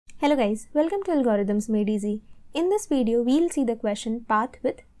Hello guys, welcome to Algorithms Made Easy. In this video, we'll see the question path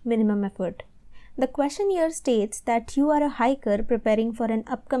with minimum effort. The question here states that you are a hiker preparing for an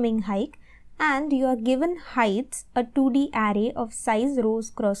upcoming hike and you are given heights, a 2D array of size rows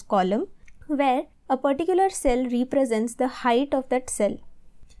cross column where a particular cell represents the height of that cell.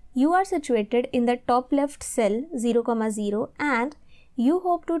 You are situated in the top left cell 0,0 and you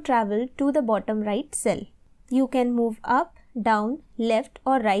hope to travel to the bottom right cell. You can move up, down, left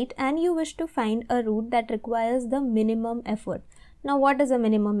or right and you wish to find a route that requires the minimum effort. Now what is a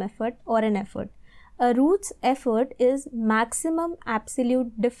minimum effort or an effort? A route's effort is maximum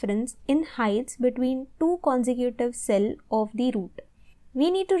absolute difference in heights between two consecutive cells of the route. We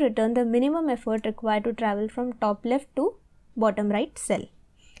need to return the minimum effort required to travel from top left to bottom right cell.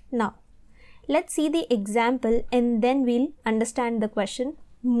 Now let's see the example and then we'll understand the question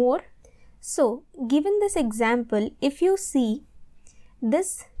more. So, given this example, if you see,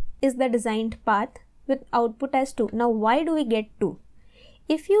 this is the designed path with output as 2. Now, why do we get 2?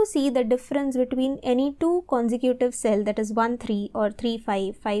 If you see the difference between any two consecutive cells, that is 1, 3 or 3,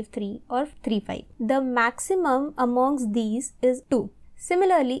 5, 5, 3 or 3, 5, the maximum amongst these is 2.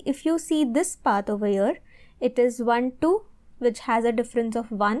 Similarly, if you see this path over here, it is 1, 2, which has a difference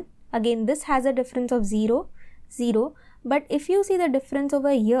of 1. Again, this has a difference of 0, 0. But if you see the difference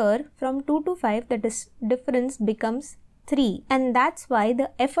over here from 2 to 5, the difference becomes 3 and that's why the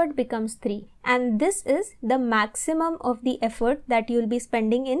effort becomes 3. And this is the maximum of the effort that you will be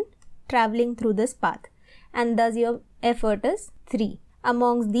spending in traveling through this path. And thus your effort is 3.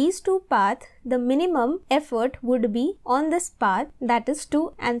 Amongst these two paths, the minimum effort would be on this path, that is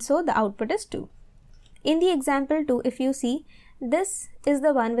 2, and so the output is 2. In the example 2, if you see, this is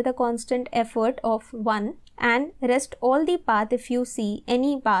the one with a constant effort of 1 and rest all the path, if you see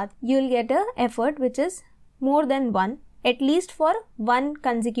any path, you will get a effort which is more than 1, at least for one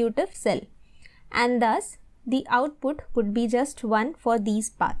consecutive cell, and thus the output would be just 1 for these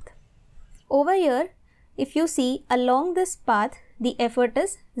paths. Over here, if you see along this path, the effort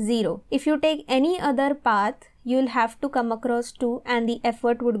is 0. If you take any other path, you will have to come across 2 and the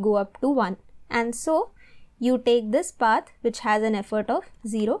effort would go up to 1, and so you take this path which has an effort of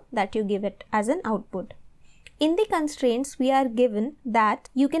 0 that you give it as an output. In the constraints, we are given that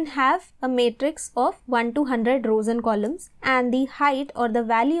you can have a matrix of 1 to 100 rows and columns and the height or the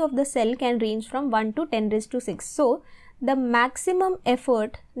value of the cell can range from 1 to 10 raised to 6. So, the maximum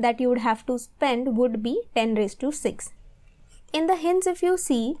effort that you would have to spend would be 10 raised to 6. In the hints, if you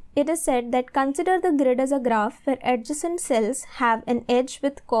see, it is said that consider the grid as a graph where adjacent cells have an edge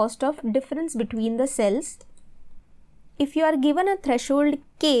with cost of difference between the cells. If you are given a threshold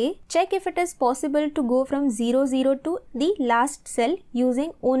k, check if it is possible to go from 0, 0 to the last cell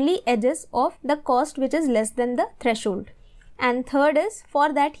using only edges of the cost which is less than the threshold. And third is,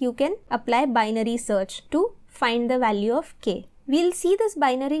 for that you can apply binary search to find the value of k. We'll see this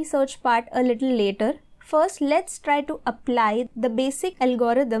binary search part a little later. First, let's try to apply the basic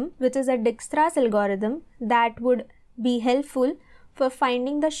algorithm, which is a Dijkstra's algorithm that would be helpful for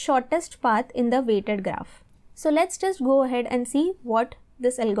finding the shortest path in the weighted graph. So let's just go ahead and see what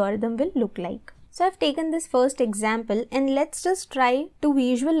this algorithm will look like. So I've taken this first example and let's just try to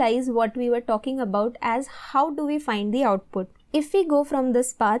visualize what we were talking about as how do we find the output. If we go from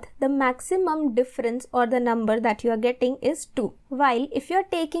this path, the maximum difference or the number that you are getting is 2. While if you are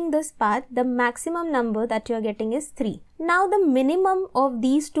taking this path, the maximum number that you are getting is 3. Now the minimum of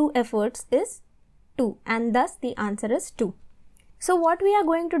these two efforts is 2 and thus the answer is 2. So what we are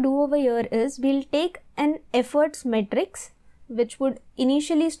going to do over here is we'll take an efforts matrix which would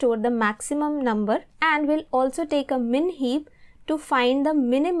initially store the maximum number and we'll also take a min heap to find the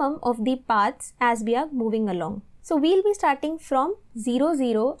minimum of the paths as we are moving along. So we'll be starting from 0,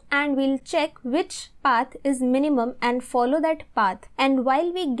 0 and we'll check which path is minimum and follow that path. And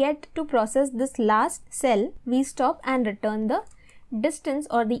while we get to process this last cell, we stop and return the distance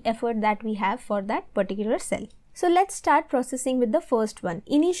or the effort that we have for that particular cell. So let's start processing with the first one.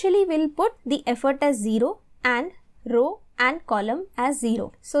 Initially, we'll put the effort as 0 and row and column as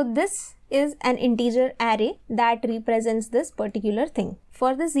 0. So this is an integer array that represents this particular thing.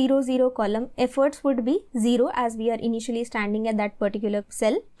 For the 0, 0 column, efforts would be 0 as we are initially standing at that particular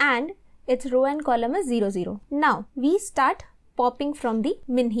cell and its row and column is 0, 0. Now we start popping from the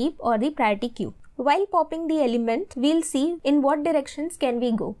min heap or the priority queue. While popping the element, we'll see in what directions can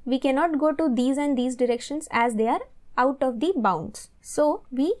we go. We cannot go to these and these directions as they are out of the bounds. So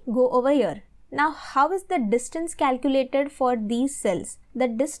we go over here. Now how is the distance calculated for these cells? The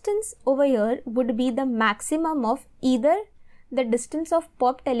distance over here would be the maximum of either the distance of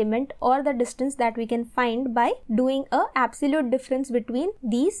popped element or the distance that we can find by doing a absolute difference between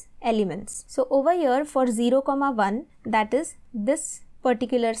these elements. So over here for 0, 1, that is this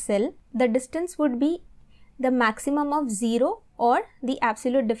particular cell, the distance would be the maximum of 0 or the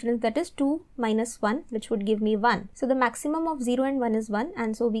absolute difference, that is 2 minus 1, which would give me 1. So the maximum of 0 and 1 is 1,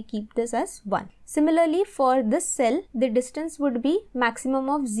 and so we keep this as 1. Similarly, for this cell, the distance would be maximum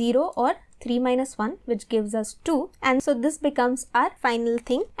of 0 or 3 minus 1, which gives us 2, and so this becomes our final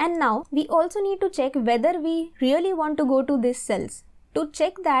thing. And now we also need to check whether we really want to go to these cells. To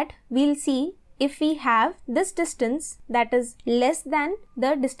check that, we'll see if we have this distance that is less than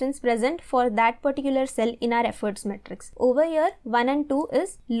the distance present for that particular cell in our efforts matrix. Over here 1 and 2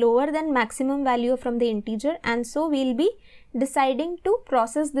 is lower than maximum value from the integer, and so we'll be deciding to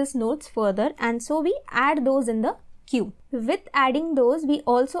process these nodes further, and so we add those in the queue. With adding those, we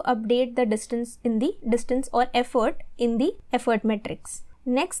also update the distance in the distance or effort in the effort matrix.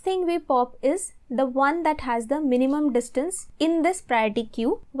 Next thing we pop is the one that has the minimum distance in this priority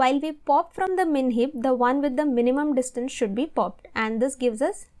queue. While we pop from the min heap, the one with the minimum distance should be popped, and this gives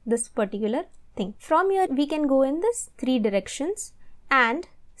us this particular thing. From here we can go in this 3 directions, and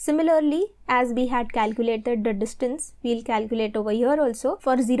similarly as we had calculated the distance, we'll calculate over here also.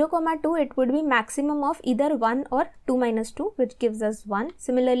 For 0, 2 it would be maximum of either 1 or 2 minus 2, which gives us 1.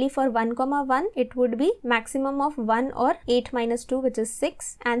 Similarly for 1, 1 it would be maximum of 1 or 8 minus 2, which is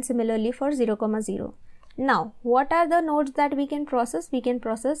 6, and similarly for 0, 0. Now what are the nodes that we can process? We can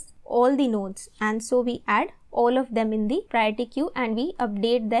process all the nodes, and so we add all of them in the priority queue and we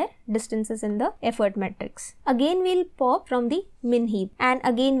update their distances in the effort matrix. Again we'll pop from the min heap, and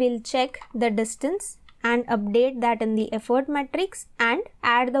again we'll check the distance and update that in the effort matrix and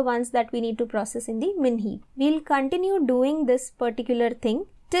add the ones that we need to process in the min heap. We'll continue doing this particular thing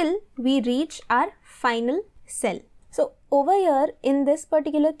till we reach our final cell. So over here in this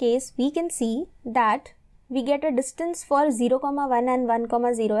particular case, we can see that we get a distance for 0, 1 and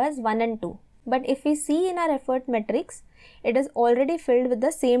 1, 0 as 1 and 2. But if we see in our effort matrix, it is already filled with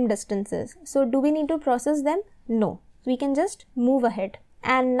the same distances. So do we need to process them? No. We can just move ahead.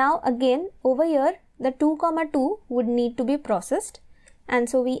 And now again over here, the 2, 2 would need to be processed, and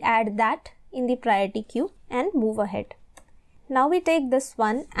so we add that in the priority queue and move ahead. Now we take this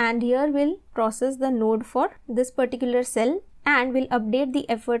one, and here we'll process the node for this particular cell, and we'll update the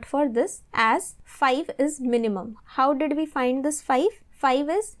effort for this as 5 is minimum. How did we find this 5? 5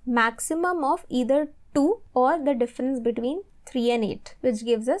 is maximum of either 2 or the difference between 3 and 8, which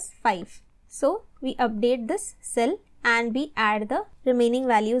gives us 5. So we update this cell and we add the remaining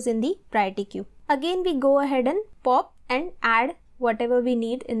values in the priority queue. Again we go ahead and pop and add whatever we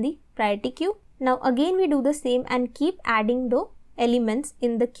need in the priority queue. Now again we do the same and keep adding the elements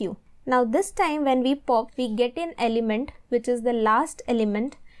in the queue. Now this time when we pop, we get an element which is the last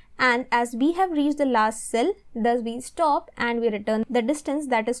element, and as we have reached the last cell, thus we stop and we return the distance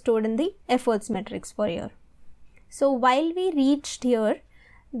that is stored in the efforts matrix for here. So while we reached here,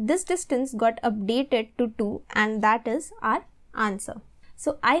 this distance got updated to 2, and that is our answer.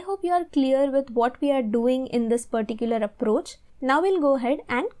 So I hope you are clear with what we are doing in this particular approach. Now we'll go ahead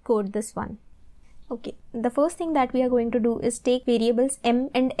and code this one. Okay, the first thing that we are going to do is take variables m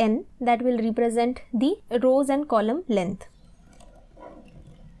and n that will represent the rows and column length.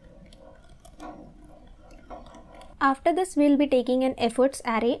 After this, we'll be taking an efforts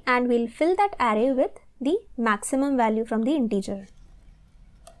array and we'll fill that array with the maximum value from the integer.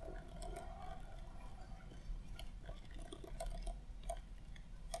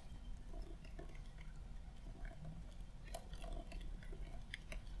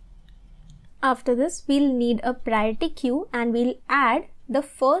 After this, we'll need a priority queue and we'll add the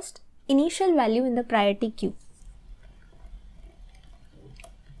first initial value in the priority queue.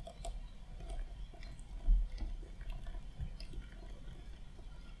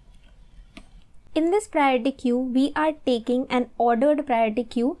 In this priority queue, we are taking an ordered priority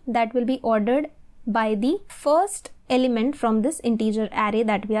queue that will be ordered by the first element from this integer array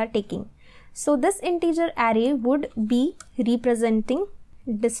that we are taking. So this integer array would be representing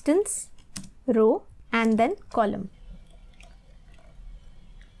distance, row, and then column.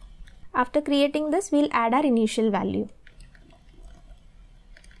 After creating this, we'll add our initial value.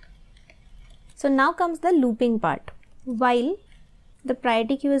 So now comes the looping part. While the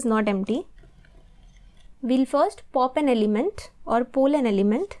priority queue is not empty, we'll first pop an element or poll an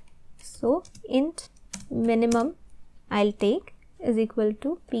element. So int minimum I'll take is equal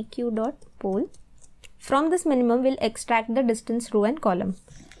to pq.poll. From this minimum, we'll extract the distance, row, and column.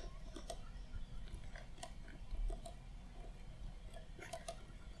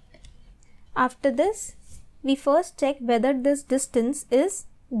 After this, we first check whether this distance is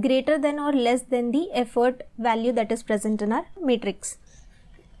greater than or less than the effort value that is present in our matrix.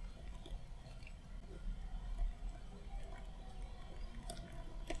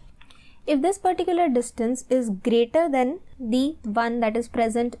 If this particular distance is greater than the one that is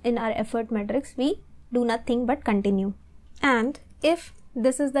present in our effort matrix, we do nothing but continue. And if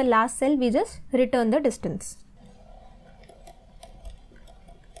this is the last cell, we just return the distance.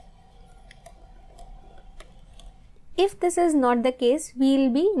 If this is not the case, we will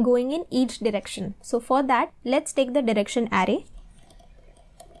be going in each direction. So for that, let's take the direction array.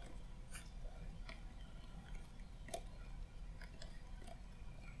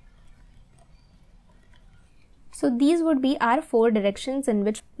 So these would be our 4 directions in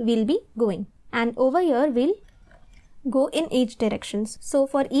which we'll be going. And over here, we'll go in each directions. So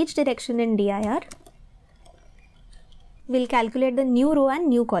for each direction in dir, we'll calculate the new row and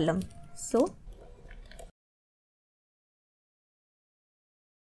new column. So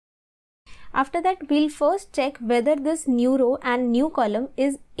after that, we'll first check whether this new row and new column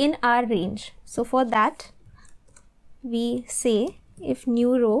is in our range. So for that, we say if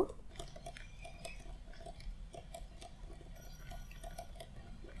new row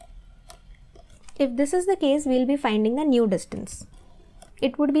if this is the case, we'll be finding the new distance.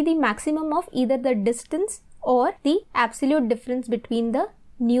 It would be the maximum of either the distance or the absolute difference between the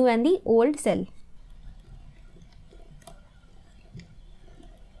new and the old cell.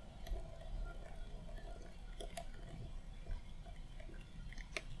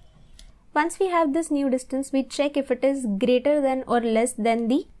 Once we have this new distance, we check if it is greater than or less than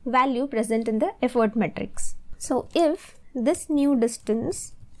the value present in the effort matrix. So if this new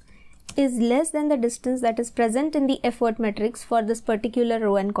distance is less than the distance that is present in the effort matrix for this particular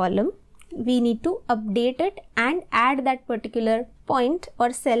row and column, we need to update it and add that particular point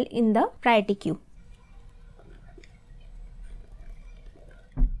or cell in the priority queue.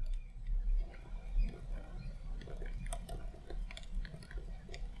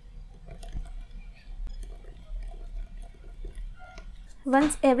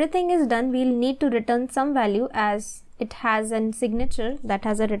 Once everything is done, we'll need to return some value as it has a signature that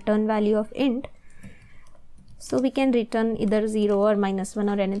has a return value of int. So we can return either 0 or -1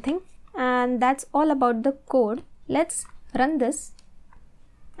 or anything. And that's all about the code. Let's run this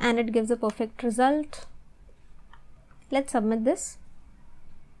and it gives a perfect result. Let's submit this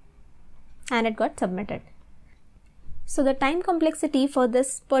and it got submitted. So the time complexity for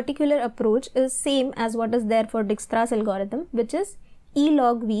this particular approach is same as what is there for Dijkstra's algorithm, which is E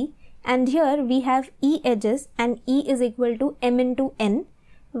log V, and here we have E edges and E is equal to m into n,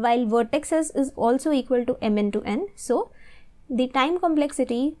 while vertexes is also equal to m into n. So the time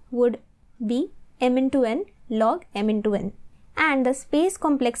complexity would be m into n log m into n, and the space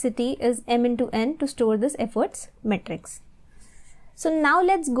complexity is m into n to store this efforts matrix. So now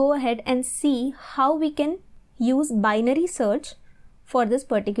let's go ahead and see how we can use binary search for this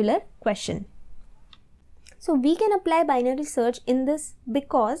particular question. So we can apply binary search in this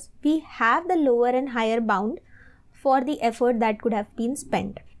because we have the lower and higher bound for the effort that could have been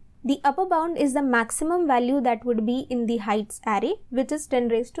spent. The upper bound is the maximum value that would be in the heights array, which is 10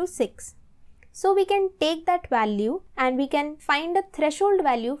 raised to 6. So we can take that value and we can find a threshold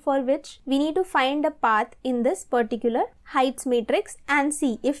value for which we need to find a path in this particular heights matrix and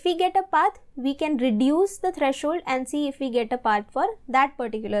see if we get a path, we can reduce the threshold and see if we get a path for that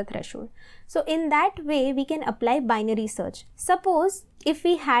particular threshold. So in that way, we can apply binary search. Suppose if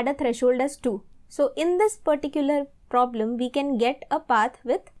we had a threshold as 2. So in this particular problem, we can get a path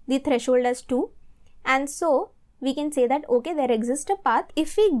with the threshold as 2, and so we can say that okay, there exists a path.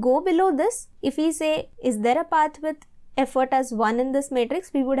 If we go below this, if we say is there a path with effort as 1 in this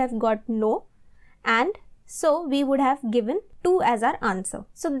matrix, we would have got no, and so we would have given 2 as our answer.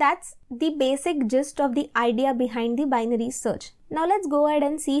 So that's the basic gist of the idea behind the binary search. Now let's go ahead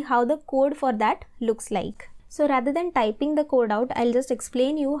and see how the code for that looks like. So rather than typing the code out, I'll just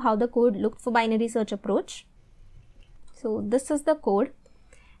explain you how the code looks for binary search approach. So this is the code.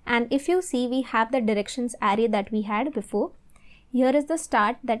 And if you see, we have the directions array that we had before. Here is the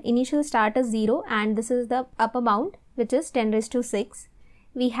start, that initial start is 0, and this is the upper bound, which is 10 raised to 6.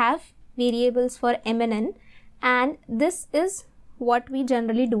 We have variables for m and n, and this is what we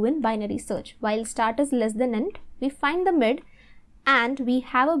generally do in binary search. While start is less than int, we find the mid, and we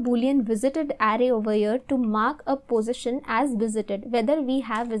have a boolean visited array over here to mark a position as visited, whether we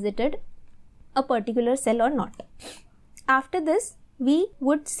have visited a particular cell or not. After this, we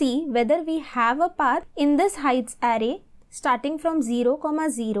would see whether we have a path in this heights array starting from 0,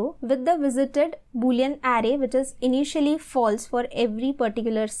 0 with the visited boolean array which is initially false for every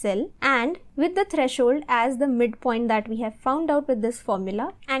particular cell, and with the threshold as the midpoint that we have found out with this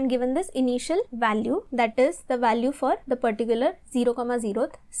formula, and given this initial value, that is the value for the particular 0,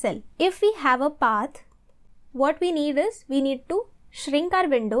 0th cell. If we have a path, what we need is we need to shrink our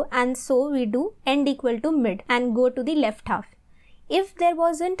window, and so we do end equal to mid and go to the left half. If there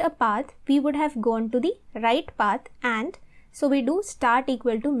wasn't a path, we would have gone to the right path, and so we do start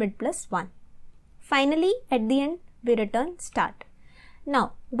equal to mid plus 1. Finally, at the end, we return start.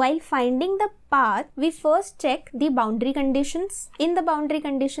 Now, while finding the path, we first check the boundary conditions. In the boundary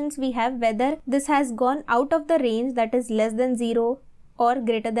conditions, we have whether this has gone out of the range, that is less than 0 or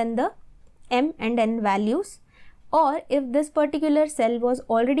greater than the m and n values, or if this particular cell was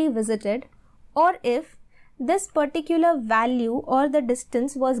already visited, or if this particular value or the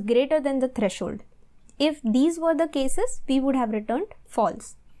distance was greater than the threshold. If these were the cases, we would have returned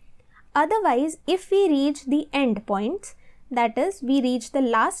false. Otherwise, if we reach the end points, that is, we reach the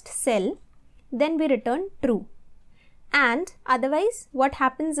last cell, then we return true. And otherwise, what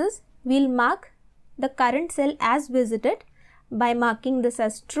happens is, we'll mark the current cell as visited by marking this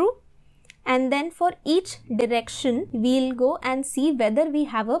as true, and then for each direction, we'll go and see whether we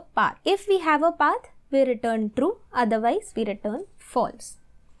have a path. If we have a path, we return true, otherwise we return false.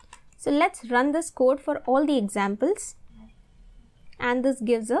 So let's run this code for all the examples, and this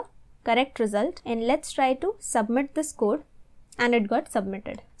gives a correct result, and let's try to submit this code, and it got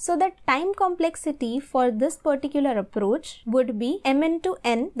submitted. So the time complexity for this particular approach would be m into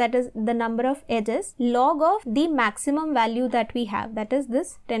n, that is the number of edges, log of the maximum value that we have, that is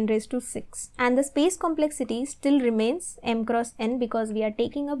this 10 raised to 6. And the space complexity still remains m cross n because we are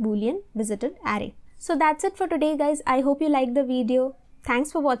taking a boolean visited array. So that's it for today, guys. I hope you liked the video.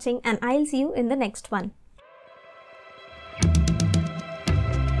 Thanks for watching, and I'll see you in the next one.